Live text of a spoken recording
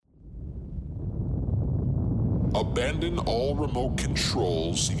Abandon all remote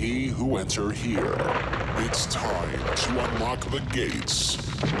controls, ye who enter here. It's time to unlock the gates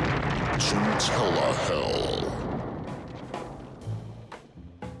to Telehell.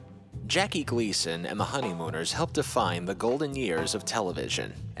 Jackie Gleason and the Honeymooners helped define the golden years of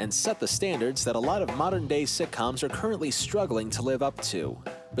television and set the standards that a lot of modern-day sitcoms are currently struggling to live up to.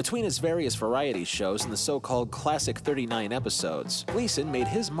 Between his various variety shows and the so-called classic 39 episodes, Gleason made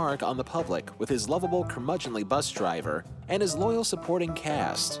his mark on the public with his lovable, curmudgeonly bus driver and his loyal supporting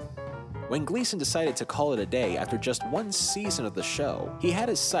cast. When Gleason decided to call it a day after just one season of the show, he had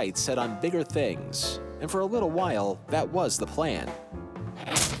his sights set on bigger things, and for a little while, that was the plan.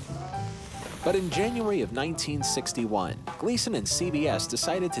 But in January of 1961, Gleason and CBS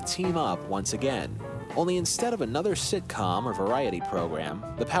decided to team up once again. Only instead of another sitcom or variety program,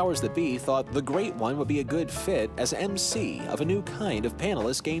 the powers that be thought the Great One would be a good fit as MC of a new kind of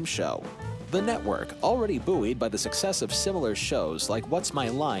panelist game show. The network, already buoyed by the success of similar shows like What's My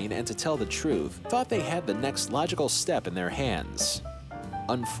Line and To Tell the Truth, thought they had the next logical step in their hands.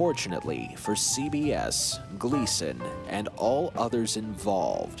 Unfortunately for CBS, Gleason, and all others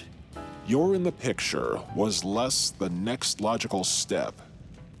involved, You're in the Picture was less the next logical step,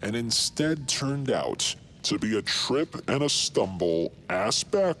 and instead turned out to be a trip and a stumble ass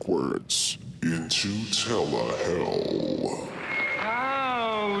backwards into Telehell.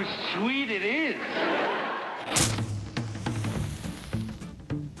 How sweet it is.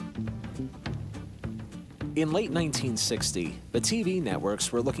 In late 1960, the TV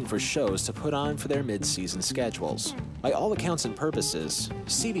networks were looking for shows to put on for their mid-season schedules. By all accounts and purposes,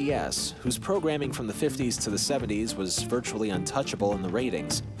 CBS, whose programming from the 50s to the 70s was virtually untouchable in the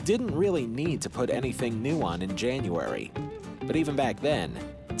ratings, didn't really need to put anything new on in January. But even back then,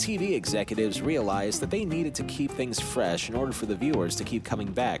 TV executives realized that they needed to keep things fresh in order for the viewers to keep coming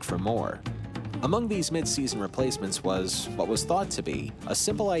back for more. Among these mid-season replacements was what was thought to be a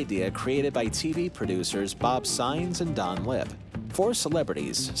simple idea created by TV producers Bob Saenz and Don Lip. 4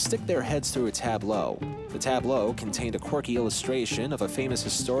 celebrities stick their heads through a tableau. The tableau contained a quirky illustration of a famous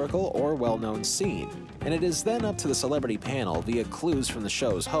historical or well-known scene, and it is then up to the celebrity panel via clues from the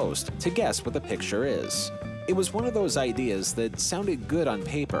show's host to guess what the picture is. It was one of those ideas that sounded good on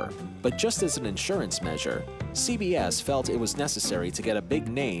paper, but just as an insurance measure, CBS felt it was necessary to get a big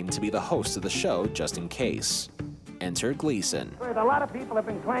name to be the host of the show just in case. Enter Gleason. A lot of people have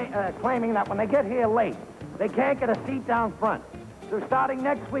been claiming that when they get here late, they can't get a seat down front. So starting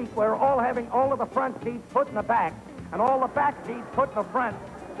next week, we're all having all of the front seats put in the back and all the back seats put in the front.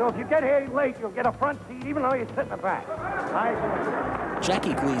 So if you get here late, you'll get a front seat even though you sit in the back.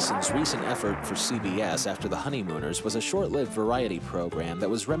 Jackie Gleason's recent effort for CBS after The Honeymooners was a short-lived variety program that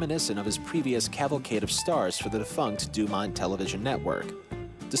was reminiscent of his previous cavalcade of stars for the defunct Dumont Television Network.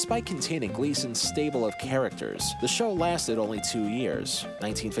 Despite containing Gleason's stable of characters, the show lasted only 2 years,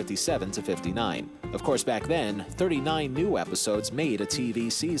 1957 to 59. Of course, back then, 39 new episodes made a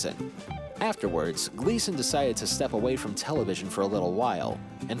TV season. Afterwards, Gleason decided to step away from television for a little while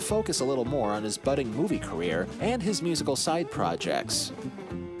and focus a little more on his budding movie career and his musical side projects.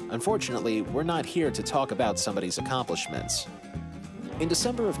 Unfortunately, we're not here to talk about somebody's accomplishments. In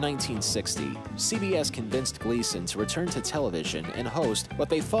December of 1960, CBS convinced Gleason to return to television and host what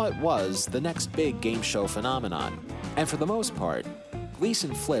they thought was the next big game show phenomenon. And for the most part,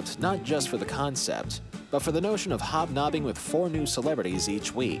 Gleason flipped not just for the concept, but for the notion of hobnobbing with 4 new celebrities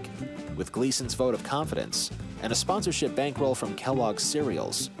each week. With Gleason's vote of confidence and a sponsorship bankroll from Kellogg's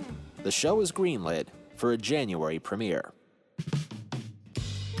cereals, the show was greenlit for a January premiere.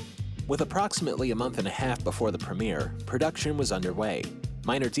 With approximately a month and a half before the premiere, production was underway.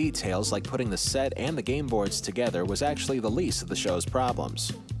 Minor details like putting the set and the game boards together was actually the least of the show's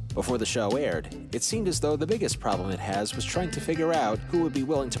problems. Before the show aired, it seemed as though the biggest problem it has was trying to figure out who would be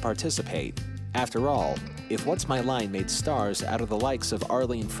willing to participate. After all, if What's My Line made stars out of the likes of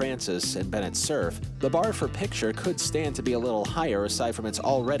Arlene Francis and Bennett Cerf, the bar for picture could stand to be a little higher aside from its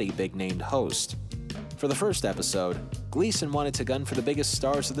already big-named host. For the first episode, Gleason wanted to gun for the biggest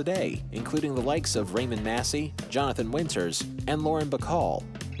stars of the day, including the likes of Raymond Massey, Jonathan Winters, and Lauren Bacall.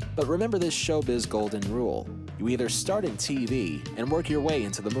 But remember this showbiz golden rule. You either start in TV and work your way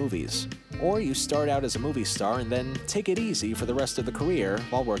into the movies, or you start out as a movie star and then take it easy for the rest of the career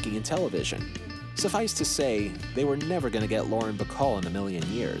while working in television. Suffice to say, they were never going to get Lauren Bacall in a million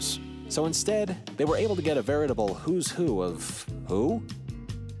years. So instead, they were able to get a veritable who's who of who?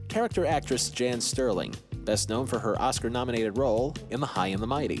 Character actress Jan Sterling, best known for her Oscar-nominated role in The High and the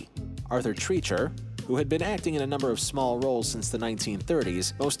Mighty. Arthur Treacher, who had been acting in a number of small roles since the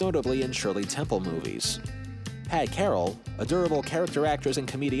 1930s, most notably in Shirley Temple movies. Pat Carroll, a durable character actress and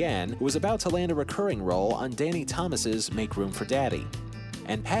comedienne who was about to land a recurring role on Danny Thomas's Make Room for Daddy.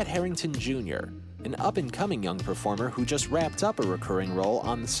 And Pat Harrington Jr., an up-and-coming young performer who just wrapped up a recurring role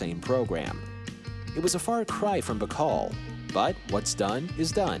on the same program. It was a far cry from Bacall, but what's done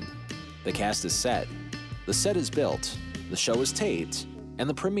is done. The cast is set, the set is built, the show is taped, and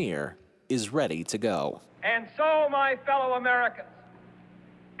the premiere is ready to go. And so, my fellow Americans,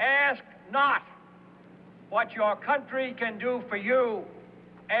 ask not what your country can do for you.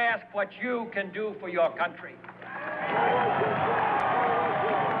 Ask what you can do for your country.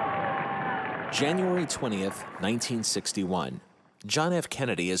 January 20th, 1961. John F.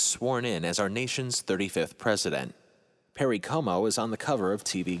 Kennedy is sworn in as our nation's 35th president. Perry Como is on the cover of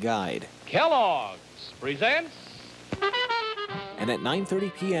TV Guide. Kellogg's presents... And at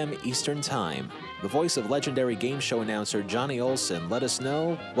 9:30 p.m. Eastern Time, the voice of legendary game show announcer Johnny Olson let us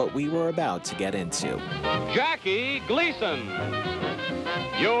know what we were about to get into. Jackie Gleason.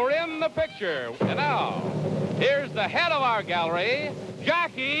 You're in the picture. And now, here's the head of our gallery,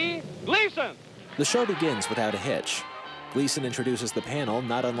 Jackie Gleason. The show begins without a hitch. Gleason introduces the panel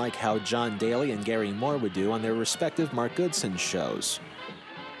not unlike how John Daly and Gary Moore would do on their respective Mark Goodson shows.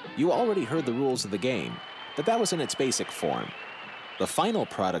 You already heard the rules of the game, but that was in its basic form. The final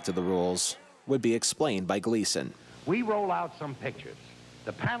product of the rules would be explained by Gleason. We roll out some pictures.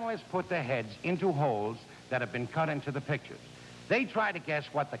 The panelists put their heads into holes that have been cut into the pictures. They try to guess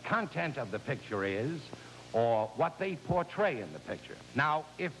what the content of the picture is or what they portray in the picture. Now,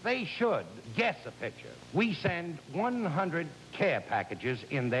 if they should guess a picture, we send 100 care packages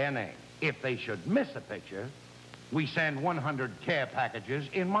in their name. If they should miss a picture, we send 100 care packages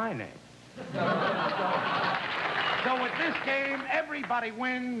in my name. So with this game, everybody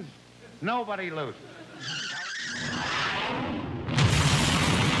wins, nobody loses.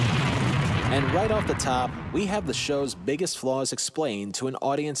 And right off the top, we have the show's biggest flaws explained to an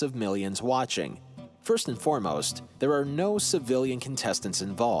audience of millions watching. First and foremost, there are no civilian contestants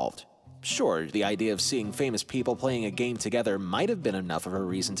involved. Sure, the idea of seeing famous people playing a game together might have been enough of a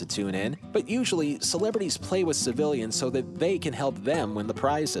reason to tune in, but usually, celebrities play with civilians so that they can help them win the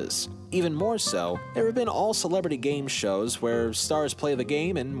prizes. Even more so, there have been all-celebrity game shows where stars play the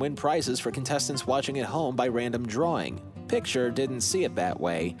game and win prizes for contestants watching at home by random drawing. Picture didn't see it that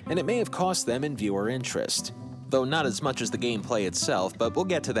way, and it may have cost them in viewer interest. Though not as much as the gameplay itself, but we'll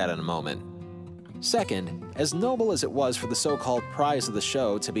get to that in a moment. Second, as noble as it was for the so-called prize of the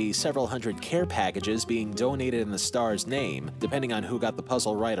show to be several hundred care packages being donated in the star's name, depending on who got the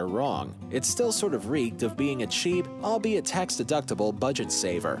puzzle right or wrong, it still sort of reeked of being a cheap, albeit tax-deductible budget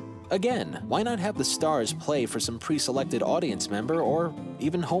saver. Again, why not have the stars play for some pre-selected audience member or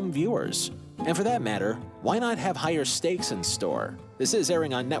even home viewers? And for that matter, why not have higher stakes in store? This is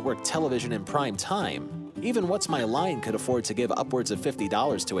airing on network television in prime time. Even What's My Line could afford to give upwards of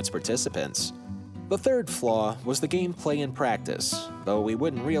 $50 to its participants. The third flaw was the gameplay in practice, though we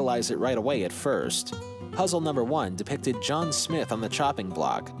wouldn't realize it right away at first. Puzzle number 1 depicted John Smith on the chopping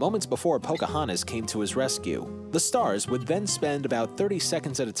block, moments before Pocahontas came to his rescue. The stars would then spend about 30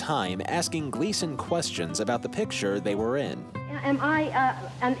 seconds at a time asking Gleason questions about the picture they were in. Am I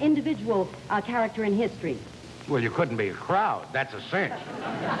an individual character in history? Well, you couldn't be a crowd. That's a cinch.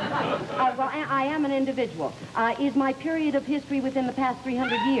 Well, I am an individual. Is my period of history within the past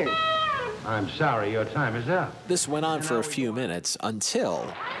 300 years? I'm sorry, your time is up. This went on for a few minutes until...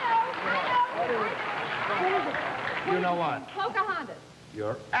 You know what? Pocahontas.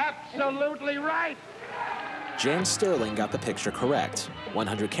 You're absolutely right. Jan Sterling got the picture correct.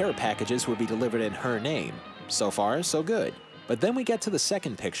 100 care packages would be delivered in her name. So far, so good. But then we get to the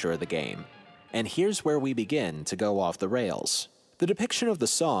second picture of the game. And here's where we begin to go off the rails. The depiction of the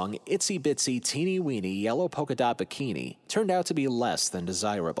song Itsy Bitsy Teeny Weeny Yellow Polka Dot Bikini turned out to be less than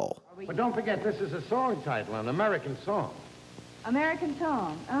desirable. But don't forget, this is a song title, an American song. American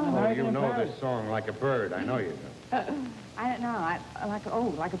song. Oh, Oh, you know this song like a bird. I know you do. I don't know.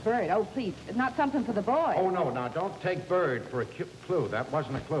 Like a bird. Oh, please. Not something for the boy. Oh, no, now, don't take bird for a clue. That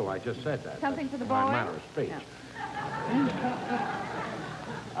wasn't a clue. I just said that. Something for the My boy? manner of speech.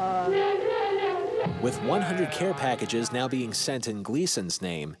 With 100 care packages now being sent in Gleason's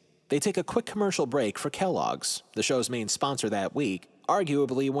name, they take a quick commercial break for Kellogg's, the show's main sponsor that week,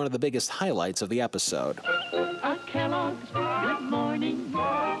 arguably one of the biggest highlights of the episode. Kellogg's, good morning,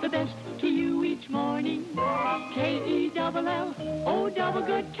 the best to you each morning. K-E-double-L-O, double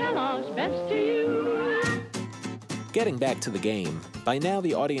good Kellogg's, best to you. Getting back to the game, by now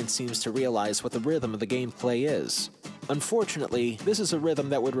the audience seems to realize what the rhythm of the gameplay is. Unfortunately, this is a rhythm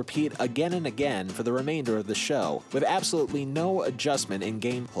that would repeat again and again for the remainder of the show, with absolutely no adjustment in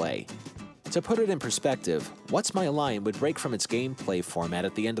gameplay. To put it in perspective, What's My Line would break from its gameplay format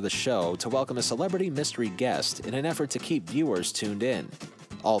at the end of the show to welcome a celebrity mystery guest in an effort to keep viewers tuned in.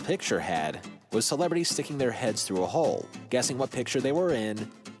 All Picture had was celebrities sticking their heads through a hole, guessing what picture they were in,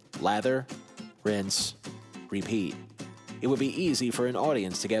 lather, rinse, repeat. It would be easy for an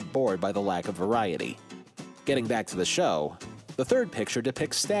audience to get bored by the lack of variety. Getting back to the show, the third picture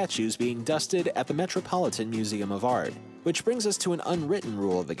depicts statues being dusted at the Metropolitan Museum of Art, which brings us to an unwritten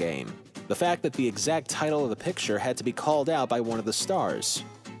rule of the game: the fact that the exact title of the picture had to be called out by one of the stars.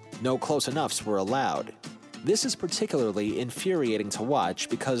 No close enoughs were allowed. This is particularly infuriating to watch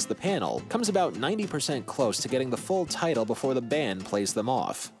because the panel comes about 90% close to getting the full title before the band plays them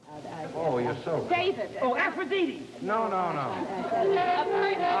off. Oh, you're so... David. Oh, Aphrodite. No. I'm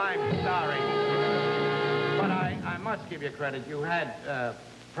sorry. But I must give you credit. You had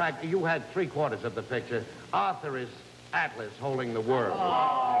three-quarters of the picture. Arthur is Atlas holding the world.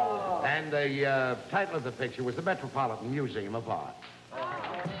 Oh. And the title of the picture was the Metropolitan Museum of Art.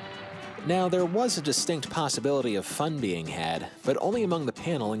 Now, there was a distinct possibility of fun being had, but only among the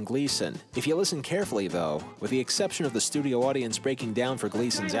panel and Gleason. If you listen carefully, though, with the exception of the studio audience breaking down for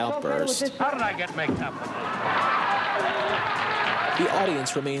Gleason's outburst, How did I get mixed up with this? the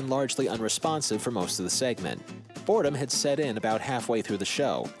audience remained largely unresponsive for most of the segment. Boredom had set in about halfway through the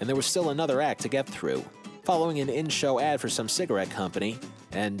show, and there was still another act to get through. Following an in-show ad for some cigarette company,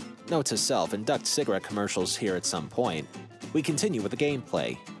 and note to self, induct cigarette commercials here at some point, we continue with the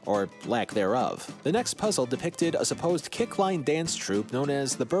gameplay, or lack thereof. The next puzzle depicted a supposed kickline dance troupe known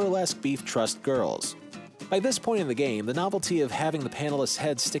as the Burlesque Beef Trust Girls. By this point in the game, the novelty of having the panelists'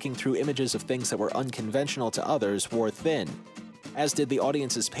 heads sticking through images of things that were unconventional to others wore thin, as did the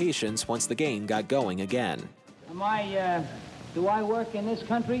audience's patience once the game got going again. Do I work in this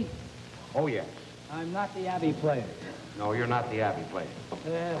country? Oh, yes. I'm not the Abbey player. No, you're not the Abbey player.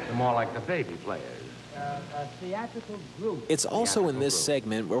 You're more like the baby players. A theatrical group. It's also in this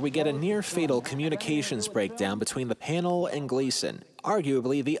segment where we get a near-fatal communications breakdown between the panel and Gleason,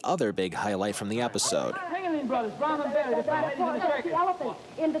 arguably the other big highlight from the episode. Ringling Brothers, Brown and Bailey, the fat ladies in the circus. Elephants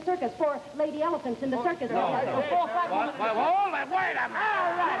in the circus. 4 lady elephants in the circus. Hold it, wait a minute.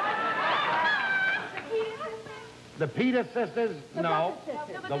 All right. The Peter sisters? No.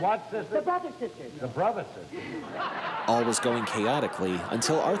 The what sisters? The Brother Sisters. The brother sisters. All was going chaotically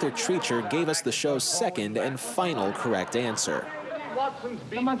until Arthur Treacher gave us the show's second and final correct answer. Watson's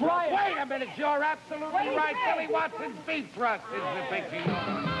Beef Trust. Wait a minute, you're absolutely right. Billy Watson's Beef Trust is the picture.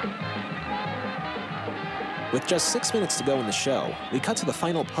 With just 6 minutes to go in the show, we cut to the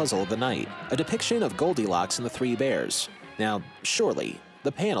final puzzle of the night, a depiction of Goldilocks and the Three Bears. Now, surely,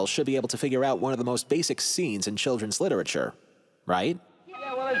 the panel should be able to figure out one of the most basic scenes in children's literature, right?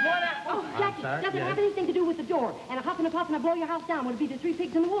 Yeah, well, there's one... Oh, Jackie, does it have anything to do with the door? And a huff and a puff and a blow your house down would be the 3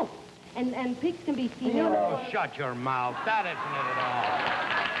 pigs and the wolf. And pigs can be female. Oh, shut your mouth. That isn't it at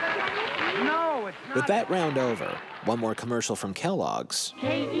all. No, it's not. With that round over, one more commercial from Kellogg's.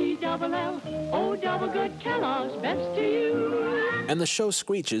 K-E-double-L-O, double good Kellogg's, best to you. And the show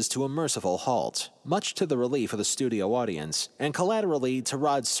screeches to a merciful halt, much to the relief of the studio audience, and collaterally to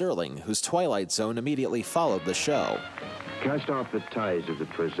Rod Serling, whose Twilight Zone immediately followed the show. Cast off the ties of the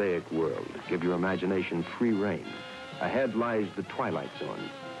prosaic world. Give your imagination free rein. Ahead lies the Twilight Zone,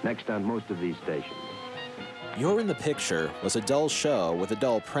 next on most of these stations. You're in the Picture was a dull show with a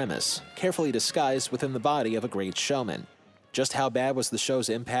dull premise, carefully disguised within the body of a great showman. Just how bad was the show's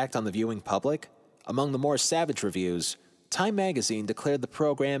impact on the viewing public? Among the more savage reviews, Time magazine declared the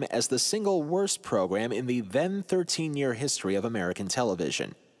program as the single worst program in the then 13-year history of American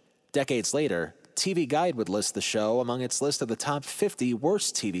television. Decades later, TV Guide would list the show among its list of the top 50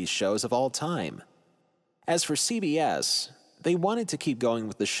 worst TV shows of all time. As for CBS, they wanted to keep going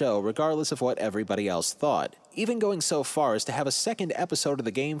with the show regardless of what everybody else thought, even going so far as to have a second episode of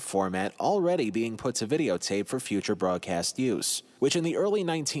the game format already being put to videotape for future broadcast use, which in the early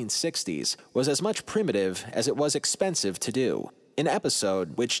 1960s was as much primitive as it was expensive to do, an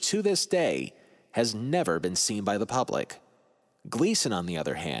episode which to this day has never been seen by the public. Gleason, on the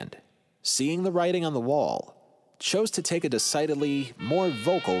other hand, seeing the writing on the wall, chose to take a decidedly more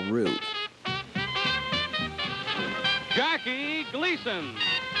vocal route. Jackie Gleason,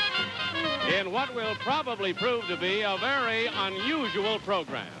 in what will probably prove to be a very unusual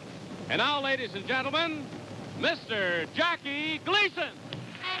program. And now, ladies and gentlemen, Mr. Jackie Gleason.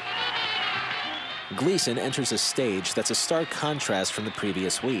 Gleason enters a stage that's a stark contrast from the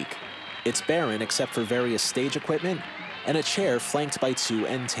previous week. It's barren except for various stage equipment and a chair flanked by 2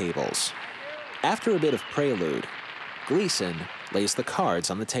 end tables. After a bit of prelude, Gleason lays the cards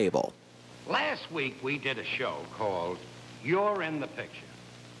on the table. Last week, we did a show called You're in the Picture.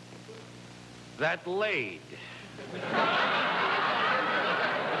 that laid.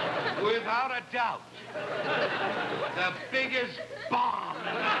 Without a doubt, the biggest bomb.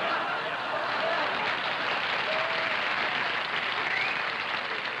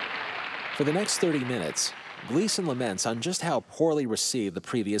 For the next 30 minutes, Gleason laments on just how poorly received the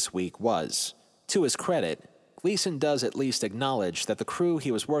previous week was. To his credit, Gleason does at least acknowledge that the crew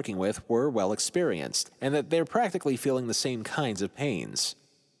he was working with were well experienced, and that they're practically feeling the same kinds of pains.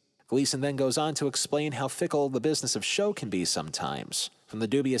 Gleason then goes on to explain how fickle the business of show can be sometimes, from the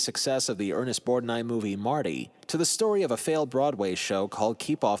dubious success of the Ernest Borgnine movie Marty to the story of a failed Broadway show called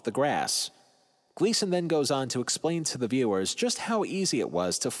Keep Off the Grass. Gleason then goes on to explain to the viewers just how easy it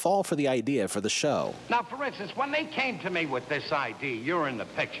was to fall for the idea for the show. Now, for instance, when they came to me with this idea, you're in the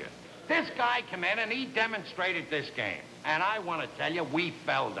picture, this guy came in and he demonstrated this game. And I want to tell you, we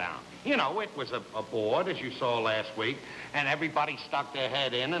fell down. You know, it was a board, as you saw last week, and everybody stuck their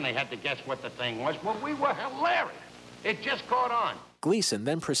head in and they had to guess what the thing was. Well, we were hilarious. It just caught on. Gleason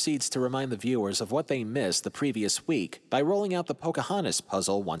then proceeds to remind the viewers of what they missed the previous week by rolling out the Pocahontas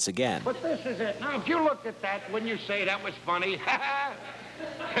puzzle once again. But this is it. Now, if you looked at that, wouldn't you say that was funny?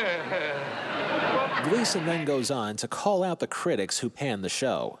 Gleason then goes on to call out the critics who panned the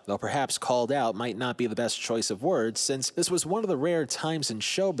show, though perhaps called out might not be the best choice of words, since this was one of the rare times in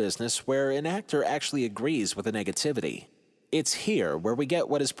show business where an actor actually agrees with the negativity. It's here where we get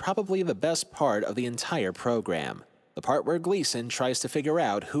what is probably the best part of the entire program, the part where Gleason tries to figure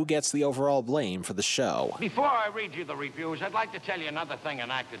out who gets the overall blame for the show. Before I read you the reviews, I'd like to tell you another thing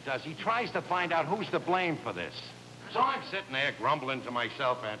an actor does. He tries to find out who's to blame for this. So I'm sitting there grumbling to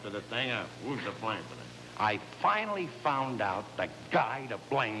myself after the thing, who's to blame for this? I finally found out the guy to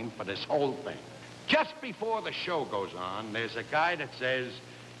blame for this whole thing. Just before the show goes on, there's a guy that says,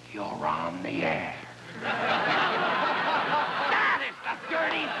 "You're on the air." That is the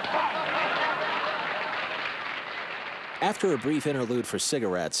dirty part. After a brief interlude for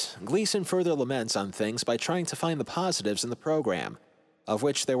cigarettes, Gleason further laments on things by trying to find the positives in the program, of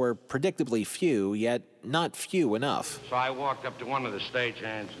which there were predictably few, yet not few enough. So I walked up to one of the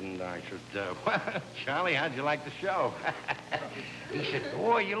stagehands and I said, well, Charlie, how'd you like the show? He said,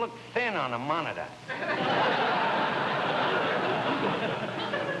 boy, you look thin on a monitor.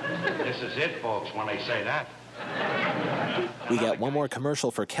 This is it, folks, when they say that. We get one more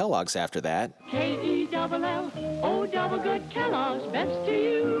commercial for Kellogg's after that. K-E-double-L-O double good Kellogg's, best to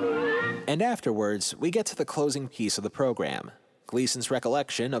you. And afterwards, we get to the closing piece of the program, Gleason's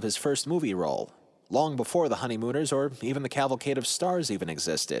recollection of his first movie role, long before the Honeymooners or even the Cavalcade of Stars even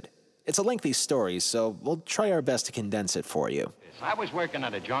existed. It's a lengthy story, so we'll try our best to condense it for you. I was working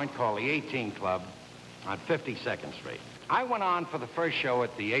at a joint called the 18 Club on 52nd Street. I went on for the first show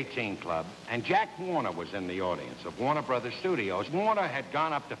at the 18 Club, and Jack Warner was in the audience of Warner Brothers Studios. Warner had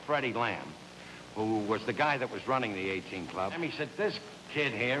gone up to Freddie Lamb, who was the guy that was running the 18 Club. And he said, this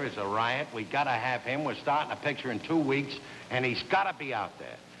kid here is a riot. We got to have him. We're starting a picture in 2 weeks, and he's got to be out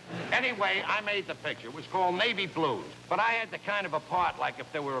there. Anyway, I made the picture. It was called Navy Blues. But I had the kind of a part like if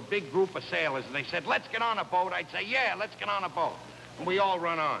there were a big group of sailors and they said, let's get on a boat, I'd say, yeah, let's get on a boat. And we all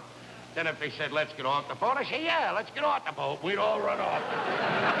run on. Then if they said, let's get off the boat, I'd say, yeah, let's get off the boat. We'd all run off.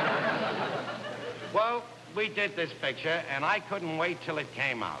 Well, we did this picture, and I couldn't wait till it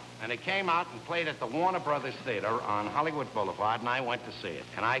came out. And it came out and played at the Warner Brothers Theater on Hollywood Boulevard, and I went to see it.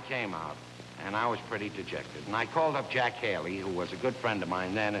 And I came out, and I was pretty dejected. And I called up Jack Haley, who was a good friend of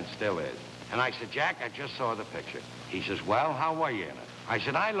mine then and still is. And I said, Jack, I just saw the picture. He says, well, how were you in it? I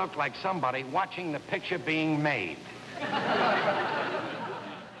said, I looked like somebody watching the picture being made.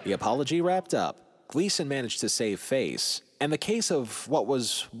 The apology wrapped up, Gleason managed to save face, and the case of what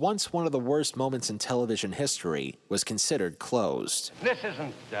was once one of the worst moments in television history was considered closed. This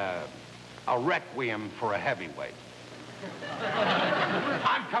isn't a requiem for a heavyweight.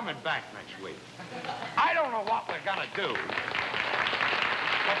 I'm coming back next week. I don't know what we're gonna do,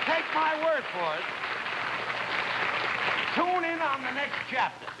 but take my word for it. Tune in on the next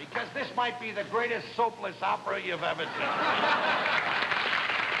chapter, because this might be the greatest soapless opera you've ever seen.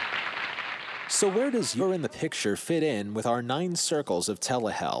 So where does You're in the Picture fit in with our 9 circles of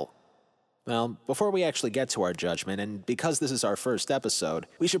telehell? Well, before we actually get to our judgment, and because this is our first episode,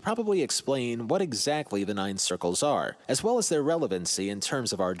 we should probably explain what exactly the 9 circles are, as well as their relevancy in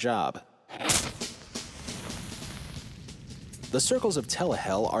terms of our job. The circles of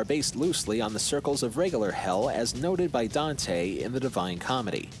telehell are based loosely on the circles of regular hell as noted by Dante in the Divine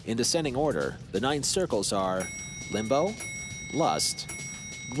Comedy. In descending order, the 9 circles are limbo, lust,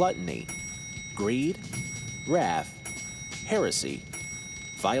 gluttony, greed, wrath, heresy,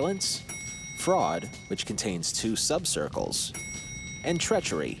 violence, fraud, which contains 2 subcircles, and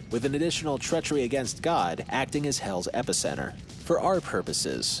Treachery, with an additional Treachery Against God acting as Hell's epicenter. For our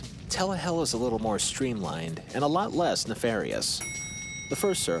purposes, Telehell is a little more streamlined and a lot less nefarious. The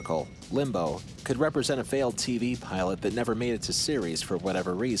first circle, Limbo, could represent a failed TV pilot that never made it to series for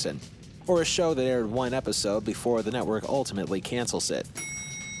whatever reason, or a show that aired one episode before the network ultimately cancels it.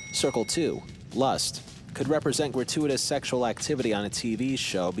 Circle 2, Lust, could represent gratuitous sexual activity on a TV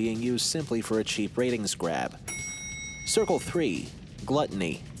show being used simply for a cheap ratings grab. Circle 3,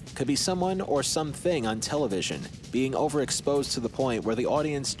 Gluttony, could be someone or something on television being overexposed to the point where the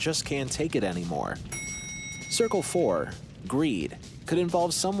audience just can't take it anymore. Circle 4, Greed, could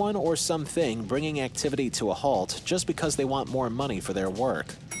involve someone or something bringing activity to a halt just because they want more money for their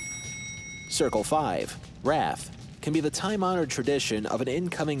work. Circle 5, Wrath, can be the time-honored tradition of an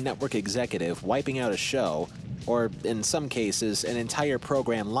incoming network executive wiping out a show, or in some cases, an entire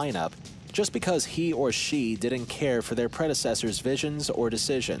program lineup, just because he or she didn't care for their predecessor's visions or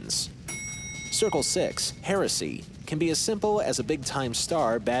decisions. Circle 6, Heresy, can be as simple as a big-time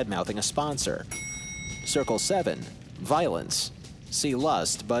star bad-mouthing a sponsor. Circle 7, Violence. See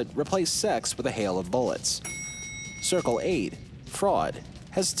Lust, but replace sex with a hail of bullets. Circle 8, Fraud,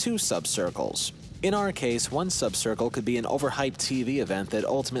 has two subcircles. In our case, one subcircle could be an overhyped TV event that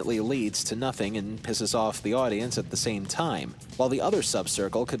ultimately leads to nothing and pisses off the audience at the same time, while the other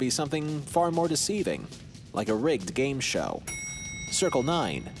subcircle could be something far more deceiving, like a rigged game show. Circle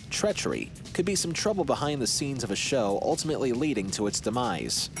 9, Treachery, could be some trouble behind the scenes of a show ultimately leading to its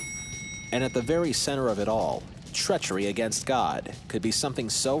demise. And at the very center of it all, Treachery Against God could be something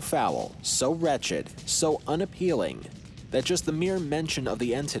so foul, so wretched, so unappealing, that just the mere mention of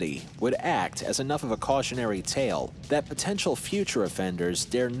the entity would act as enough of a cautionary tale that potential future offenders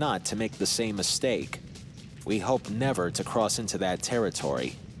dare not to make the same mistake. We hope never to cross into that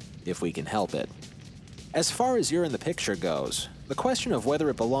territory, if we can help it. As far as You're in the Picture goes, the question of whether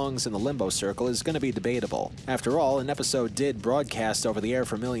it belongs in the Limbo Circle is going to be debatable. After all, an episode did broadcast over the air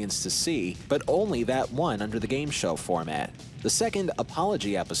for millions to see, but only that one under the game show format. The second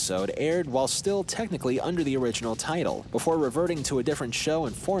Apology episode aired while still technically under the original title, before reverting to a different show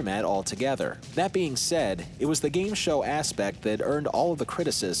and format altogether. That being said, it was the game show aspect that earned all of the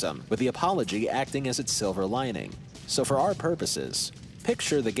criticism, with the Apology acting as its silver lining. So for our purposes,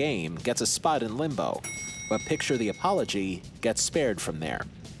 Picture the Game gets a spot in Limbo, but Picture the Apology gets spared from there.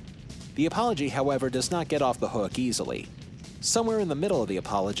 The Apology, however, does not get off the hook easily. Somewhere in the middle of the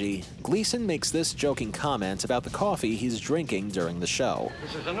Apology, Gleason makes this joking comment about the coffee he's drinking during the show.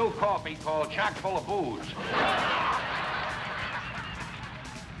 This is a new coffee called Chock Full of Booze.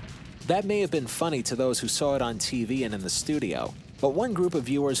 That may have been funny to those who saw it on TV and in the studio, but one group of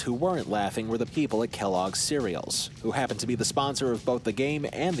viewers who weren't laughing were the people at Kellogg's Cereals, who happened to be the sponsor of both the game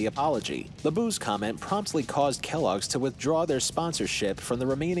and the Apology. The booze comment promptly caused Kellogg's to withdraw their sponsorship from the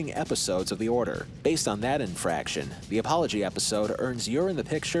remaining episodes of the order. Based on that infraction, the Apology episode earns You're in the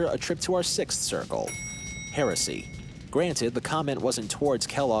Picture a trip to our sixth circle, Heresy. Granted, the comment wasn't towards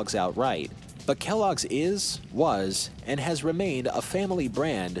Kellogg's outright, but Kellogg's was, and has remained a family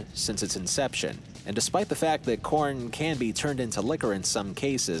brand since its inception. And despite the fact that corn can be turned into liquor in some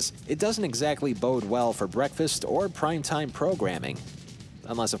cases, it doesn't exactly bode well for breakfast or primetime programming.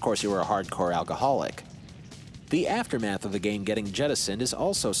 Unless, of course, you were a hardcore alcoholic. The aftermath of the game getting jettisoned is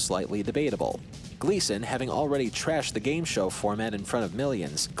also slightly debatable. Gleason, having already trashed the game show format in front of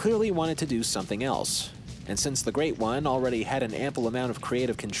millions, clearly wanted to do something else. And since the Great One already had an ample amount of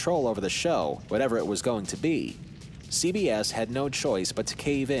creative control over the show, whatever it was going to be, CBS had no choice but to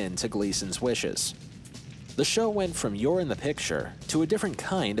cave in to Gleason's wishes. The show went from You're in the Picture to a different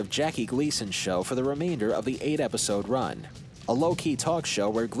kind of Jackie Gleason show for the remainder of the 8-episode run. A low-key talk show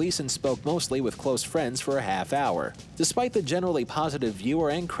where Gleason spoke mostly with close friends for a half hour. Despite the generally positive viewer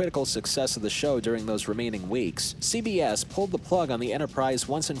and critical success of the show during those remaining weeks, CBS pulled the plug on the enterprise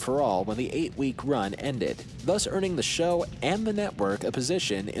once and for all when the 8-week run ended, thus earning the show and the network a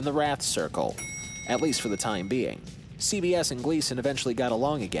position in the Wrath Circle, at least for the time being. CBS and Gleason eventually got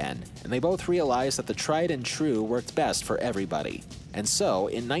along again, and they both realized that the tried and true worked best for everybody. And so,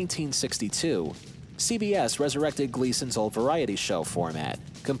 in 1962, CBS resurrected Gleason's old variety show format,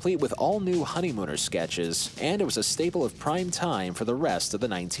 complete with all new Honeymooner sketches, and it was a staple of prime time for the rest of the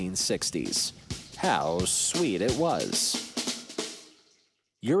 1960s. How sweet it was.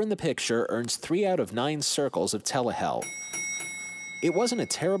 You're in the Picture earns 3 out of 9 circles of Telehell. It wasn't a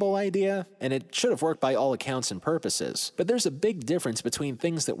terrible idea, and it should have worked by all accounts and purposes, but there's a big difference between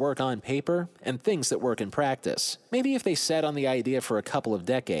things that work on paper and things that work in practice. Maybe if they sat on the idea for a couple of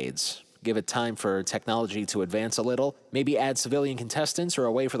decades, give it time for technology to advance a little, maybe add civilian contestants or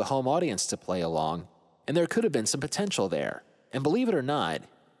a way for the home audience to play along, and there could have been some potential there. And believe it or not,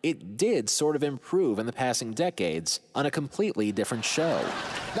 it did sort of improve in the passing decades on a completely different show.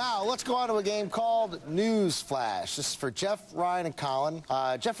 Now, let's go on to a game called News Flash. This is for Jeff, Ryan, and Colin.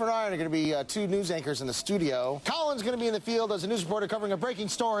 Jeff and Ryan are going to be two news anchors in the studio. Colin's going to be in the field as a news reporter covering a breaking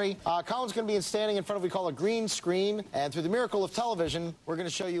story. Colin's going to be standing in front of what we call a green screen. And through the miracle of television, we're going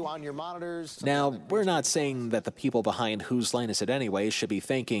to show you on your monitors. Now, we're not saying that the people behind Whose Line Is It Anyway should be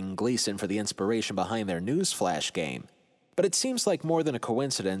thanking Gleason for the inspiration behind their News Flash game. But it seems like more than a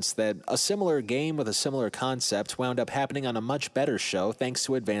coincidence that a similar game with a similar concept wound up happening on a much better show thanks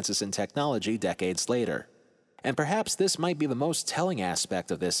to advances in technology decades later. And perhaps this might be the most telling aspect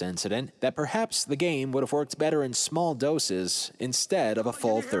of this incident, that perhaps the game would have worked better in small doses instead of a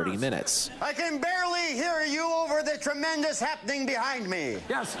full 30 minutes. I can barely hear you over the tremendous happening behind me.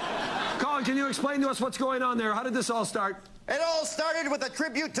 Yes. Colin, can you explain to us what's going on there? How did this all start? It all started with a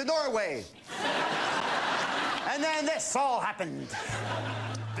tribute to Norway. And then this all happened.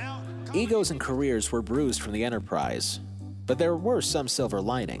 Egos and careers were bruised from the enterprise, but there were some silver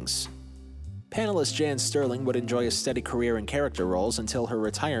linings. Panelist Jan Sterling would enjoy a steady career in character roles until her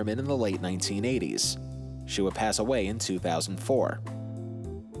retirement in the late 1980s. She would pass away in 2004.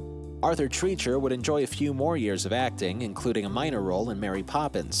 Arthur Treacher would enjoy a few more years of acting, including a minor role in Mary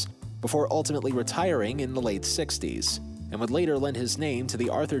Poppins, before ultimately retiring in the late 60s, and would later lend his name to the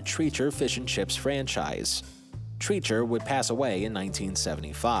Arthur Treacher Fish and Chips franchise. Treacher would pass away in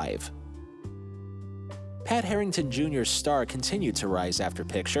 1975. Pat Harrington Jr.'s star continued to rise after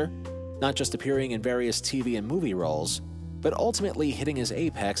picture, not just appearing in various TV and movie roles, but ultimately hitting his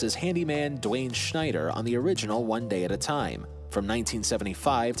apex as handyman Dwayne Schneider on the original One Day at a Time, from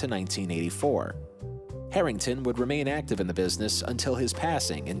 1975 to 1984. Harrington would remain active in the business until his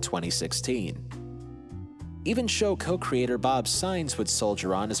passing in 2016. Even show co-creator Bob Saenz would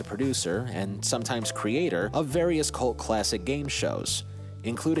soldier on as a producer and sometimes creator of various cult classic game shows,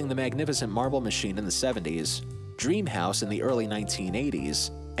 including The Magnificent Marble Machine in the 70s, Dreamhouse in the early 1980s,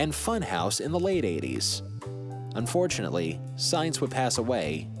 and Funhouse in the late 80s. Unfortunately, Saenz would pass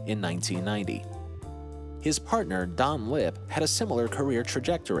away in 1990. His partner, Don Lipp, had a similar career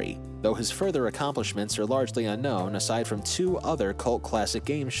trajectory, though his further accomplishments are largely unknown aside from two other cult classic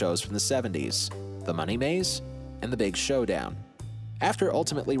game shows from the 70s. The Money Maze, and The Big Showdown. After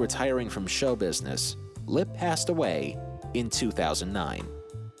ultimately retiring from show business, Lipp passed away in 2009.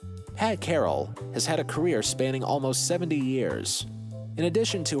 Pat Carroll has had a career spanning almost 70 years. In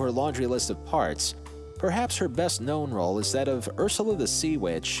addition to her laundry list of parts, perhaps her best-known role is that of Ursula the Sea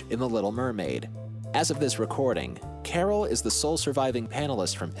Witch in The Little Mermaid. As of this recording, Carroll is the sole surviving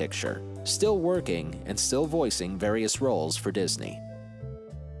panelist from Picture, still working and still voicing various roles for Disney.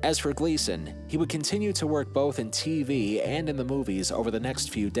 As for Gleason, he would continue to work both in TV and in the movies over the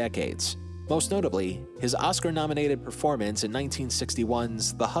next few decades. Most notably, his Oscar-nominated performance in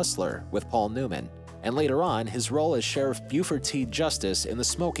 1961's The Hustler with Paul Newman, and later on his role as Sheriff Buford T. Justice in the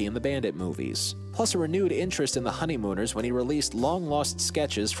Smokey and the Bandit movies, plus a renewed interest in The Honeymooners when he released long-lost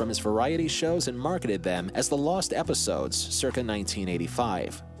sketches from his variety shows and marketed them as The Lost Episodes circa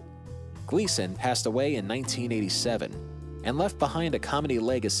 1985. Gleason passed away in 1987, and left behind a comedy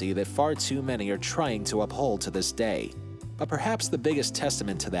legacy that far too many are trying to uphold to this day. But perhaps the biggest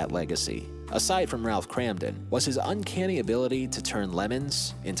testament to that legacy, aside from Ralph Kramden, was his uncanny ability to turn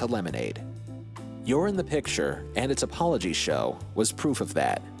lemons into lemonade. You're in the Picture and its apology show was proof of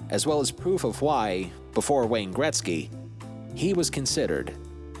that, as well as proof of why, before Wayne Gretzky, he was considered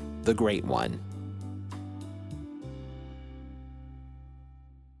the Great One.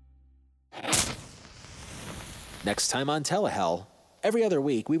 Next time on Telehell, every other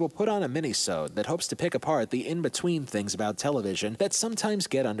week we will put on a mini-sode that hopes to pick apart the in-between things about television that sometimes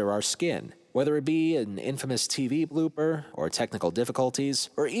get under our skin, whether it be an infamous TV blooper, or technical difficulties,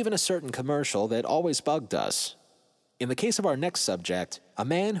 or even a certain commercial that always bugged us. In the case of our next subject, a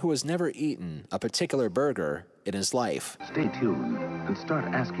man who has never eaten a particular burger in his life. Stay tuned and start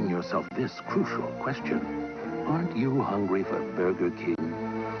asking yourself this crucial question. Aren't you hungry for Burger King,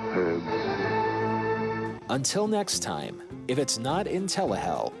 Herb? Until next time, if it's not in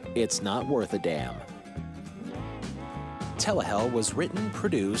Telehell, it's not worth a damn. Telehell was written,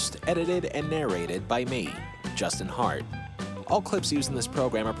 produced, edited, and narrated by me, Justin Hart. All clips used in this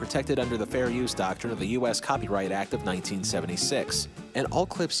program are protected under the Fair Use Doctrine of the U.S. Copyright Act of 1976, and all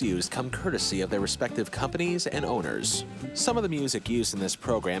clips used come courtesy of their respective companies and owners. Some of the music used in this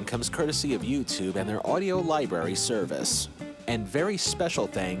program comes courtesy of YouTube and their audio library service. And very special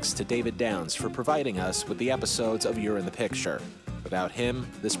thanks to David Downs for providing us with the episodes of You're in the Picture. Without him,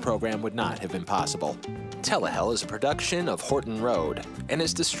 this program would not have been possible. Telehell is a production of Horton Road and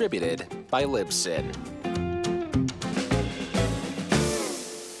is distributed by Libsyn.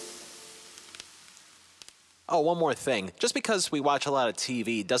 Oh, one more thing. Just because we watch a lot of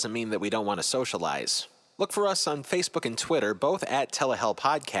TV doesn't mean that we don't want to socialize. Look for us on Facebook and Twitter, both at Telehell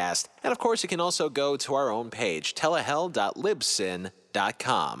Podcast. And of course, you can also go to our own page,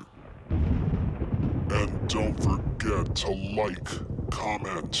 telehell.libsyn.com. And don't forget to like,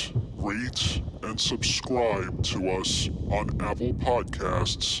 comment, rate, and subscribe to us on Apple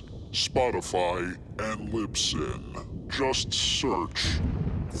Podcasts, Spotify, and Libsyn. Just search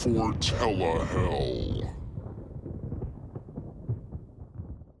for Telehell.